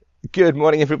Good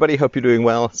morning, everybody. Hope you're doing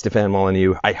well. Stefan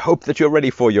Molyneux. I hope that you're ready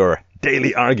for your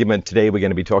daily argument. Today we're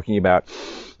going to be talking about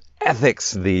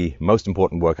ethics, the most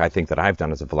important work I think that I've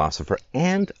done as a philosopher,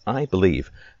 and I believe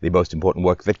the most important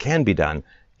work that can be done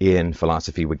in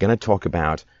philosophy. We're going to talk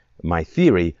about my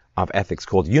theory of ethics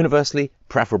called universally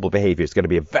preferable behavior. It's going to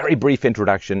be a very brief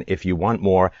introduction. If you want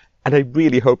more, and I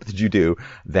really hope that you do,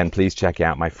 then please check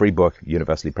out my free book,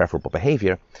 Universally Preferable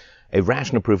Behavior, a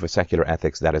rational proof of secular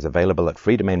ethics, that is available at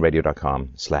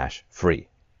freedomainradio.com/free.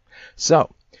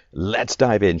 So, let's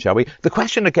dive in, shall we? The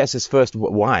question, I guess, is first,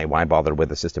 why? Why bother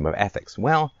with a system of ethics?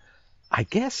 Well, I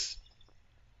guess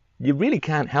you really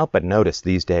can't help but notice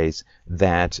these days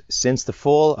that since the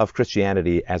fall of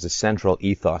Christianity as a central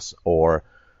ethos or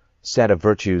set of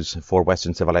virtues for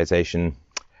Western civilization,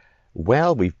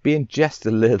 well, we've been just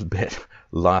a little bit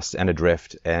lost and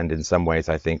adrift, and in some ways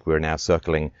I think we're now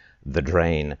circling the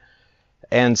drain.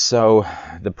 And so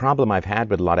the problem I've had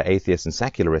with a lot of atheists and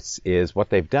secularists is what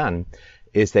they've done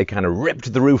is they kind of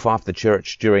ripped the roof off the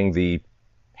church during the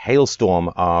hailstorm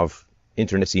of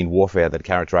internecine warfare that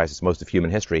characterizes most of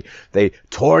human history. They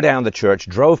tore down the church,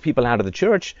 drove people out of the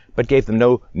church, but gave them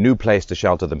no new place to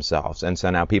shelter themselves. And so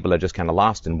now people are just kind of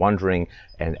lost and wandering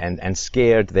and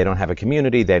scared. They don't have a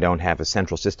community. They don't have a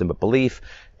central system of belief.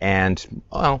 And,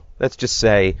 well, let's just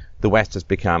say the West has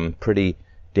become pretty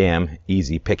damn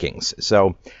easy pickings.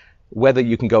 So whether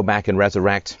you can go back and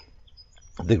resurrect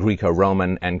the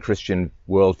Greco-Roman and Christian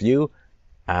worldview,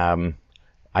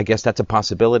 I guess that's a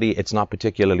possibility. It's not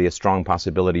particularly a strong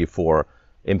possibility for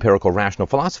empirical rational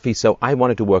philosophy, so I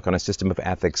wanted to work on a system of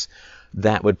ethics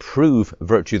that would prove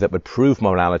virtue, that would prove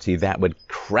morality, that would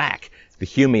crack the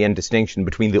Humean distinction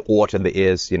between the ought and the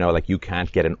is. You know, like you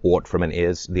can't get an ought from an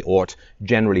is. The ought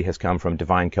generally has come from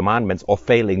divine commandments, or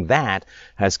failing that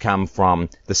has come from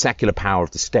the secular power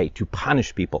of the state to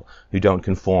punish people who don't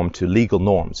conform to legal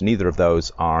norms. Neither of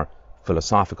those are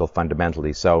philosophical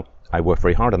fundamentally, so I worked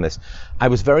very hard on this. I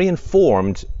was very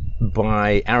informed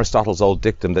by Aristotle's old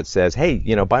dictum that says, hey,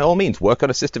 you know, by all means, work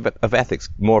on a system of ethics,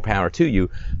 more power to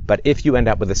you, but if you end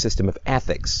up with a system of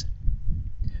ethics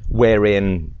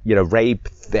wherein, you know, rape,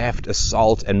 theft,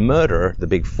 assault, and murder, the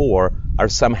big four, are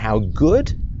somehow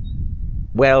good,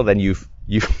 well, then you've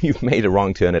made a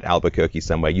wrong turn at Albuquerque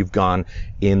somewhere. You've gone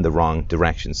in the wrong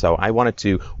direction. So I wanted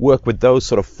to work with those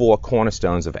sort of four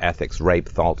cornerstones of ethics: rape,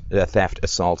 theft,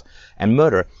 assault, and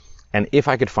murder. And if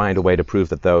I could find a way to prove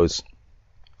that those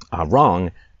are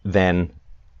wrong, then,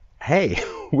 hey,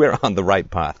 we're on the right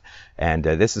path. And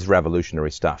this is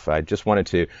revolutionary stuff. I just wanted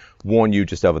to warn you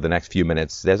just over the next few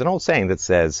minutes. There's an old saying that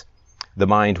says, the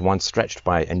mind, once stretched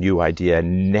by a new idea,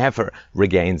 never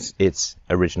regains its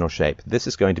original shape. This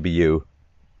is going to be you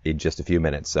in just a few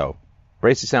minutes. So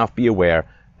brace yourself, be aware,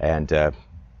 and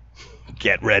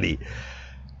get ready.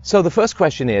 So the first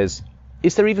question is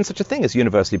there even such a thing as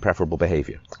universally preferable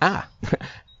behavior?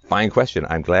 Fine question.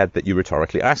 I'm glad that you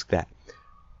rhetorically asked that.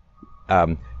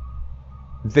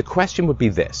 The question would be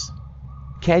this: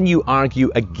 can you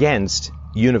argue against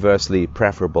universally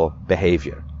preferable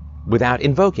behavior without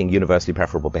invoking universally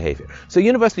preferable behavior? So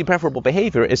universally preferable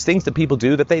behavior is things that people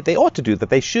do that they ought to do, that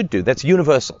they should do. That's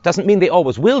universal. Doesn't mean they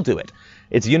always will do it.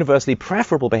 It's universally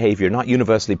preferable behavior, not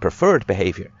universally preferred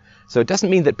behavior. So it doesn't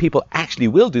mean that people actually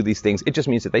will do these things. It just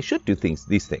means that they should do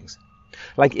these things.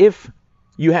 Like if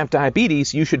you have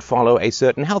diabetes, you should follow a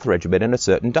certain health regimen and a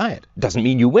certain diet. Doesn't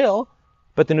mean you will,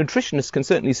 but the nutritionist can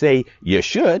certainly say you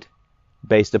should,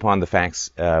 based upon the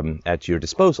facts at your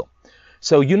disposal.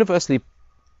 So universally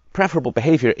preferable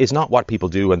behavior is not what people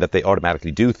do and that they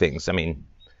automatically do things. I mean,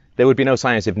 there would be no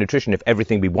science of nutrition if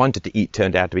everything we wanted to eat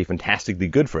turned out to be fantastically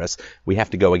good for us. We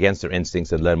have to go against our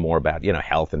instincts and learn more about, you know,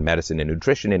 health and medicine and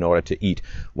nutrition in order to eat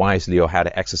wisely, or how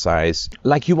to exercise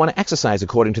like you want to exercise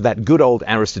according to that good old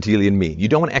Aristotelian mean. You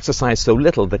don't want to exercise so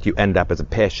little that you end up as a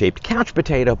pear-shaped couch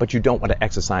potato, but you don't want to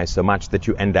exercise so much that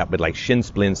you end up with like shin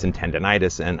splints and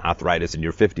tendinitis and arthritis in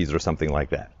your 50s or something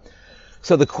like that.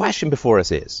 So the question before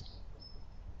us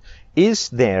is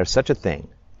there such a thing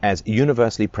as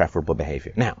universally preferable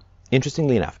behavior? Now,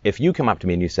 interestingly enough, if you come up to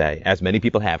me and you say, as many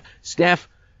people have, Steph,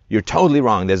 you're totally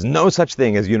wrong. There's no such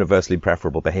thing as universally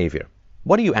preferable behavior.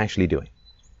 What are you actually doing?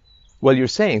 Well, you're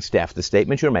saying, Steph, the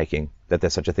statement you're making, that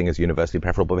there's such a thing as universally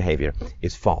preferable behavior,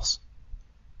 is false.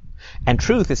 And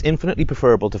truth is infinitely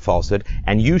preferable to falsehood,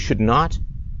 and you should not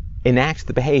enact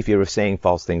the behavior of saying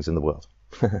false things in the world.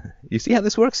 You see how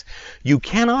this works? You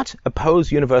cannot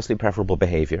oppose universally preferable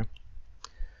behavior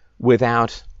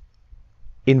without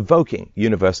invoking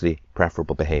universally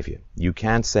preferable behavior. You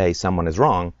can't say someone is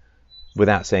wrong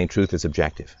without saying truth is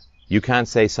objective. You can't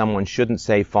say someone shouldn't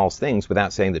say false things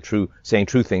without saying that saying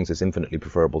true things is infinitely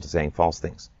preferable to saying false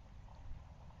things.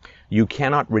 You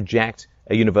cannot reject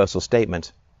a universal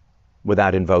statement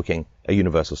without invoking a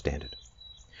universal standard.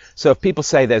 So if people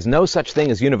say there's no such thing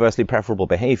as universally preferable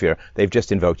behavior, they've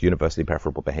just invoked universally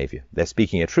preferable behavior. They're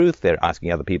speaking a truth, they're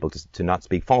asking other people to not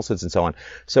speak falsehoods and so on.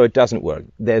 So it doesn't work.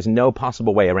 There's no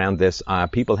possible way around this.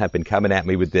 People have been coming at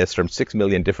me with this from 6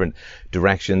 million different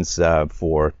directions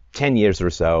for 10 years or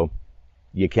so.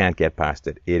 You can't get past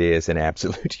it. It is an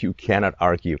absolute. You cannot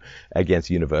argue against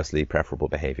universally preferable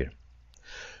behavior.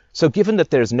 So given that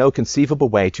there's no conceivable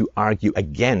way to argue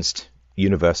against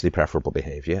universally preferable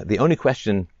behavior, the only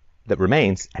question that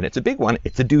remains, and it's a big one,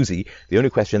 it's a doozy, the only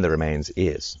question that remains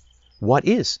is, what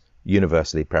is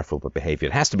universally preferable behavior?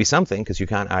 It has to be something, because you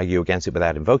can't argue against it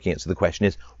without invoking it. So the question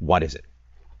is, what is it?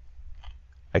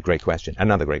 A great question.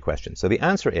 Another great question. So the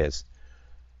answer is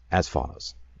as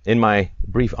follows. In my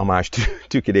brief homage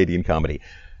to Canadian comedy,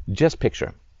 just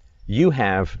picture, you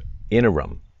have in a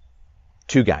room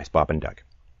 2 guys, Bob and Doug.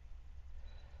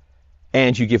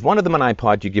 And you give one of them an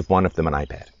iPod, you give one of them an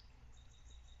iPad.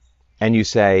 And you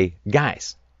say,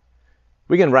 guys,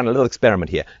 we're going to run a little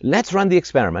experiment here. Let's run the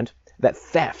experiment that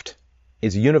theft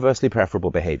is universally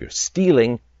preferable behavior.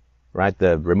 Stealing, right,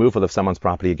 the removal of someone's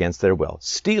property against their will.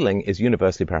 Stealing is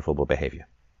universally preferable behavior.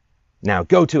 Now,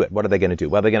 go to it. What are they going to do?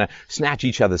 Well, they're going to snatch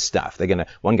each other's stuff.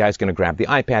 One guy's going to grab the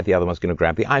iPad, the other one's going to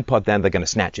grab the iPod, then they're going to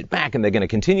snatch it back, and they're going to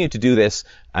continue to do this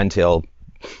until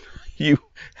you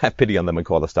have pity on them and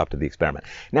call a stop to the experiment.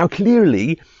 Now,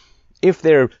 clearly, if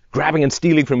they're grabbing and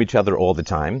stealing from each other all the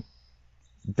time,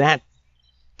 doesn't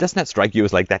that strike you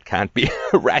as like that can't be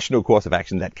a rational course of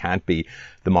action? That can't be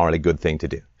the morally good thing to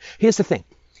do. Here's the thing.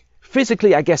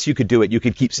 Physically, I guess you could do it. You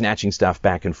could keep snatching stuff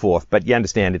back and forth, but you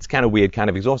understand it's kind of weird, kind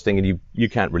of exhausting, and you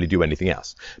can't really do anything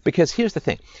else. Because here's the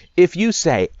thing. If you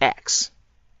say X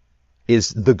is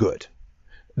the good,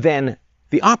 then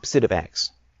the opposite of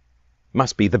X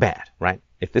must be the bad, right?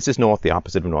 If this is north, the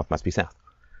opposite of north must be south.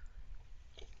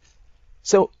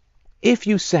 So if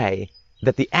you say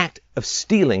that the act of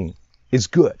stealing is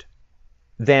good,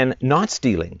 then not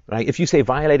stealing, right? If you say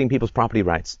violating people's property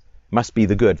rights must be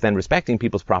the good, then respecting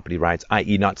people's property rights,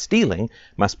 i.e. not stealing,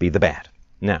 must be the bad.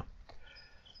 Now,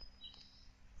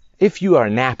 if you are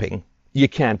napping, you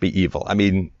can't be evil. I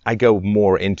mean, I go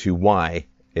more into why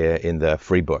in the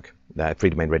free book,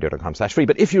 freedomainradio.com/free.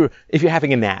 But if you're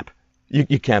having a nap,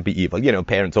 you can't be evil. You know,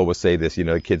 parents always say this, you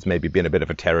know, kids maybe being a bit of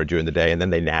a terror during the day and then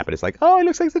they nap and it's like, oh, he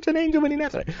looks like such an angel when he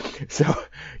naps. So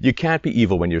you can't be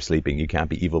evil when you're sleeping. You can't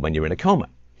be evil when you're in a coma.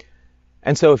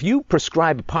 And so if you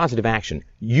prescribe a positive action,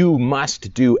 you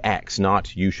must do X,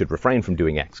 not you should refrain from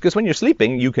doing X. Because when you're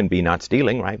sleeping, you can be not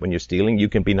stealing, right? When you're stealing, you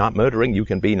can be not murdering, you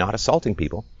can be not assaulting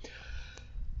people.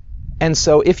 And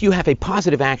so if you have a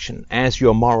positive action as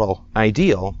your moral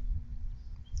ideal,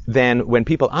 then when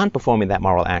people aren't performing that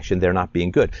moral action, they're not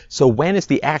being good. So when is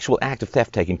the actual act of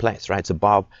theft taking place, right? So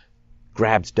Bob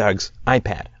grabs Doug's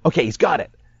iPad. Okay, he's got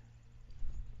it.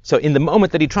 So in the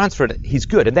moment that he transferred it, he's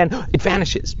good. And then it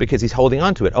vanishes because he's holding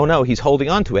on to it. Oh no, he's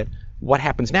holding on to it. What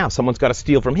happens now? Someone's got to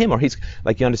steal from him, or he's,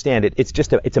 like, you understand it.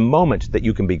 It's a moment that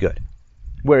you can be good.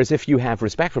 Whereas if you have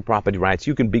respect for property rights,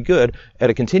 you can be good at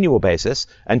a continual basis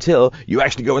until you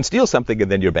actually go and steal something,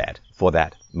 and then you're bad for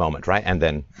that moment, right? And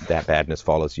then that badness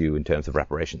follows you in terms of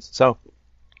reparations. So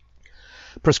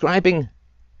prescribing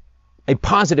a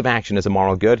positive action as a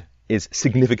moral good is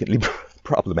significantly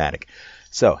problematic.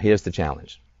 So here's the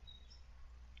challenge.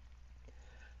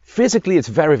 Physically, it's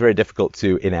very, very difficult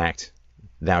to enact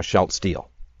thou shalt steal.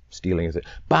 Stealing is it.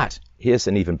 But here's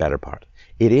an even better part.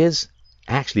 It is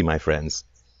actually, my friends,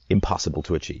 impossible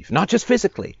to achieve. Not just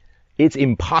physically. It's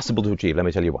impossible to achieve. Let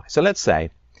me tell you why. So let's say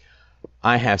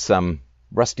I have some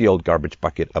rusty old garbage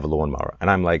bucket of a lawnmower, and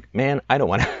I'm like, man, I don't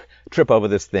want to trip over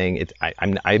this thing.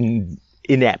 I'm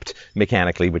inept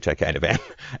mechanically, which I kind of am.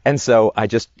 And so I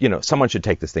just, someone should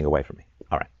take this thing away from me.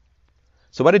 All right.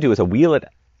 So what I do is I wheel it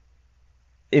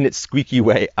in its squeaky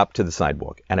way up to the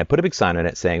sidewalk, and I put a big sign on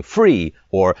it saying free,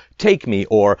 or take me,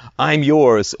 or I'm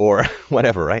yours, or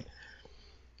whatever, right?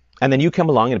 And then you come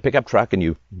along in a pickup truck and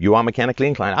you are mechanically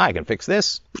inclined. I can fix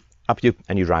this. Up you,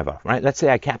 and you drive off, right? Let's say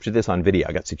I captured this on video.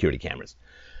 I got security cameras.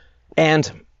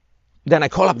 And then I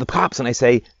call up the cops and I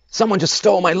say, someone just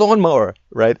stole my lawnmower,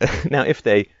 right? Now, if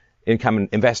they come and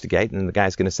investigate, and the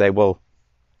guy's going to say, well,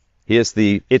 here's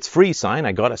the it's free sign.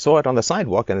 I saw it on the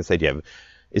sidewalk. And they say, yeah,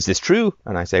 is this true?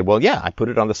 And I say, well, yeah, I put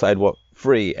it on the sidewalk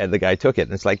free, and the guy took it.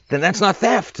 And it's like, then that's not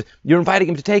theft. You're inviting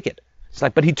him to take it. It's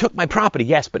like, but he took my property.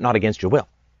 Yes, but not against your will.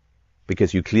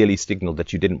 Because you clearly signaled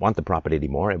that you didn't want the property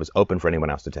anymore. It was open for anyone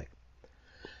else to take.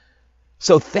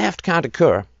 So theft can't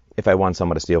occur if I want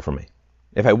someone to steal from me.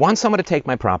 If I want someone to take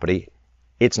my property,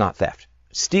 it's not theft.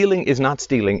 stealing is not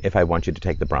stealing if I want you to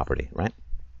take the property, right?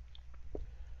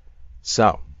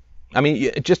 So, I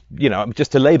mean, just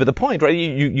to labor the point, right?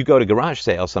 You go to garage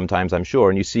sales sometimes, I'm sure,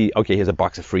 and you see, okay, here's a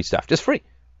box of free stuff, just free.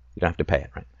 You don't have to pay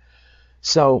it, right?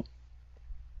 So,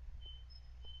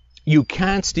 you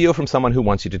can't steal from someone who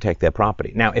wants you to take their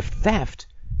property. Now, if theft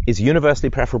is universally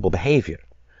preferable behavior,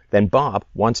 then Bob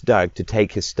wants Doug to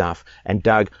take his stuff, and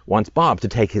Doug wants Bob to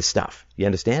take his stuff. You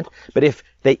understand? But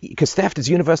because theft is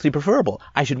universally preferable,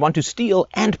 I should want to steal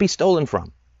and be stolen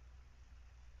from.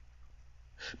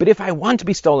 But if I want to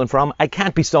be stolen from, I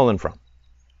can't be stolen from.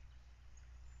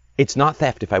 It's not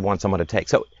theft if I want someone to take.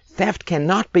 So theft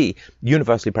cannot be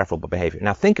universally preferable behavior.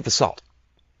 Now think of assault.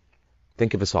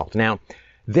 Think of assault. Now,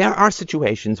 there are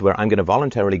situations where I'm going to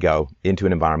voluntarily go into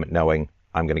an environment knowing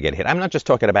I'm going to get hit. I'm not just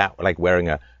talking about like wearing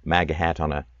a MAGA hat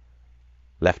on a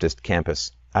leftist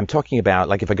campus. I'm talking about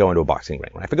like if I go into a boxing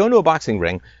ring. Right? If I go into a boxing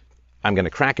ring, I'm going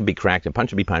to crack and be cracked and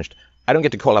punch and be punched. I don't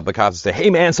get to call up the cops and say, hey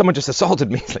man, someone just assaulted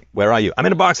me. It's like, where are you? I'm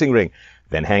in a boxing ring.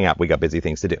 Then hang up. We got busy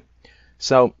things to do.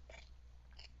 So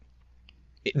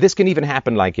this can even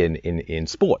happen like in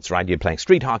sports, right? You're playing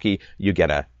street hockey. You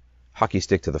get a hockey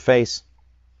stick to the face.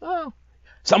 Oh,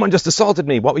 someone just assaulted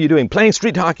me. What were you doing? Playing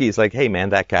street hockey. It's like, hey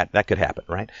man, that could happen,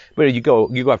 right? But you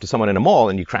go after someone in a mall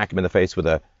and you crack him in the face with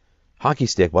a hockey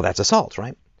stick. Well, that's assault,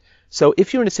 right? So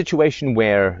if you're in a situation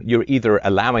where you're either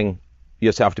allowing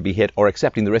yourself to be hit or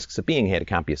accepting the risks of being hit, it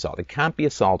can't be assault. It can't be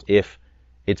assault if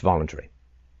it's voluntary.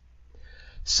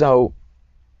 So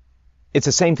it's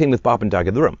the same thing with Bob and Doug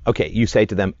in the room. Okay, you say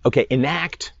to them, okay,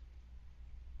 enact.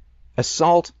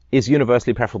 Assault is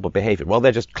universally preferable behavior. Well,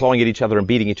 they're just clawing at each other and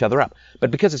beating each other up.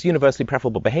 But because it's universally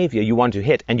preferable behavior, you want to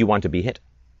hit and you want to be hit.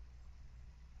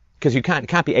 Because it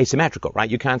can't be asymmetrical,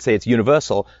 right? You can't say it's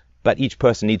universal, but each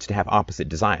person needs to have opposite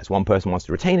desires. One person wants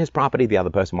to retain his property, the other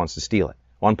person wants to steal it.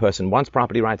 One person wants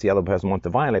property rights, the other person wants to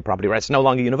violate property rights. It's no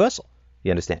longer universal.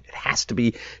 You understand? It has to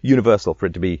be universal for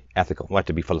it to be ethical, or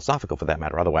to be philosophical for that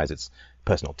matter. Otherwise, it's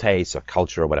personal taste or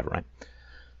culture or whatever, right?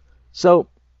 So,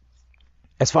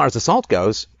 as far as assault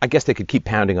goes, I guess they could keep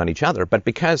pounding on each other, but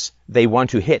because they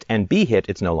want to hit and be hit,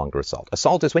 it's no longer assault.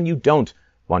 Assault is when you don't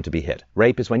want to be hit.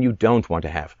 Rape is when you don't want to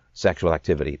have sexual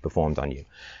activity performed on you.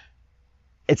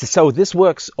 So this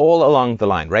works all along the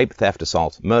line. Rape, theft,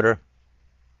 assault, murder.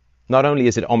 Not only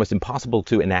is it almost impossible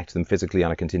to enact them physically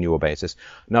on a continual basis,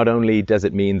 not only does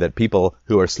it mean that people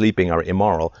who are sleeping are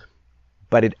immoral,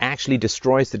 but it actually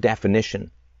destroys the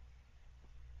definition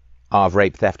of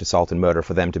rape, theft, assault, and murder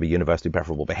for them to be universally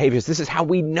preferable behaviors. This is how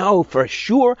we know for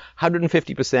sure,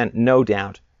 150%, no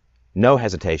doubt, no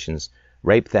hesitations,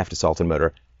 rape, theft, assault, and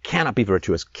murder cannot be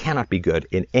virtuous, cannot be good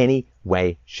in any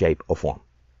way, shape, or form.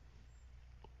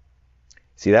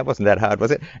 See, that wasn't that hard,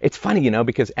 was it? It's funny,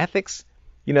 because ethics,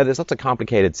 there's lots of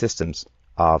complicated systems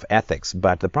of ethics,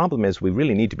 but the problem is we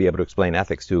really need to be able to explain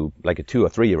ethics to like a 2 or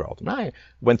 3 year old. And I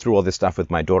went through all this stuff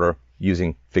with my daughter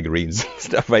using figurines and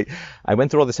stuff. I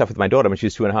went through all this stuff with my daughter when she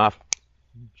was 2.5.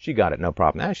 She got it, no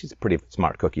problem. She's a pretty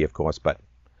smart cookie, of course, but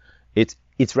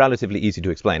it's relatively easy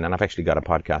to explain. And I've actually got a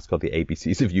podcast called The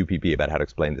ABCs of UPB about how to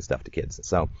explain this stuff to kids.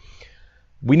 So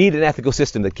we need an ethical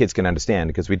system that kids can understand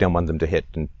because we don't want them to hit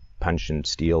and punch and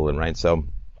steal and right. So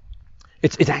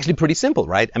it's actually pretty simple,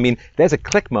 right? I mean, there's a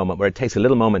click moment where it takes a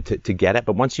little moment to get it,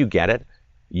 but once you get it,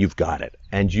 you've got it.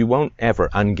 And you won't ever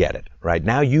unget it, right?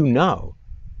 Now you know,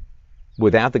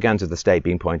 without the guns of the state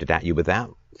being pointed at you,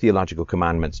 without theological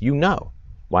commandments, you know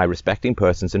why respecting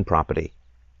persons and property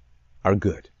are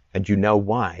good. And you know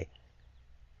why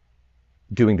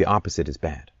doing the opposite is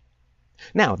bad.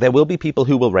 Now, there will be people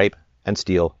who will rape and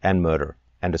steal and murder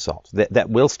and assault. That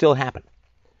will still happen.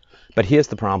 But here's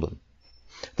the problem.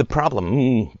 The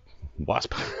problem,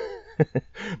 wasp.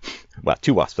 Well,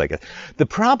 2 wasps, I guess. The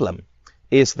problem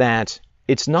is that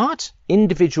it's not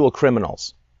individual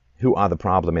criminals who are the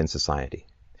problem in society.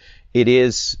 It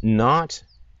is not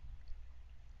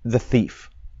the thief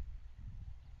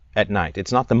at night.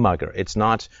 It's not the mugger. It's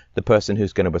not the person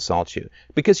who's going to assault you.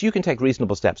 Because you can take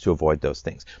reasonable steps to avoid those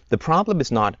things. The problem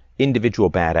is not individual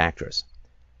bad actors.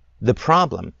 The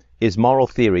problem is moral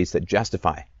theories that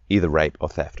justify either rape or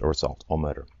theft or assault or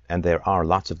murder. And there are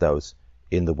lots of those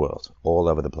in the world, all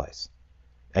over the place.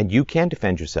 And you can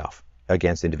defend yourself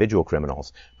against individual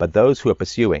criminals, but those who are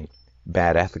pursuing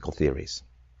bad ethical theories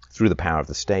through the power of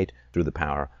the state, through the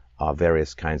power of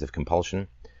various kinds of compulsion,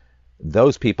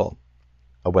 those people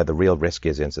are where the real risk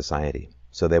is in society.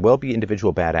 So there will be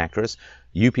individual bad actors.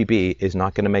 UPB is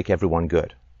not going to make everyone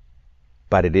good,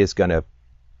 but it is going to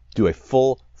do a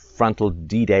full frontal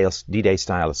D-Day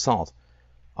style assault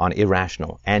on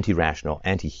irrational, anti-rational,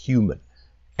 anti-human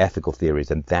ethical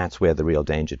theories, and that's where the real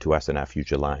danger to us and our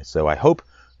future lies. So I hope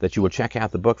that you will check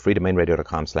out the book,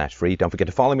 freedomainradio.com/free. Don't forget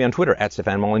to follow me on Twitter at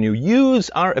Stefan Molyneux.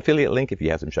 Use our affiliate link if you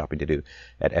have some shopping to do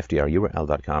at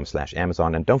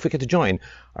fdrurl.com/Amazon. And don't forget to join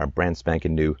our brand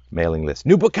spanking new mailing list.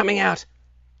 New book coming out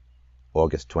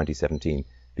August 2017,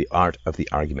 The Art of the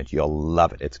Argument. You'll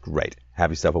love it. It's great. Have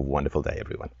yourself a wonderful day,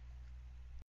 everyone.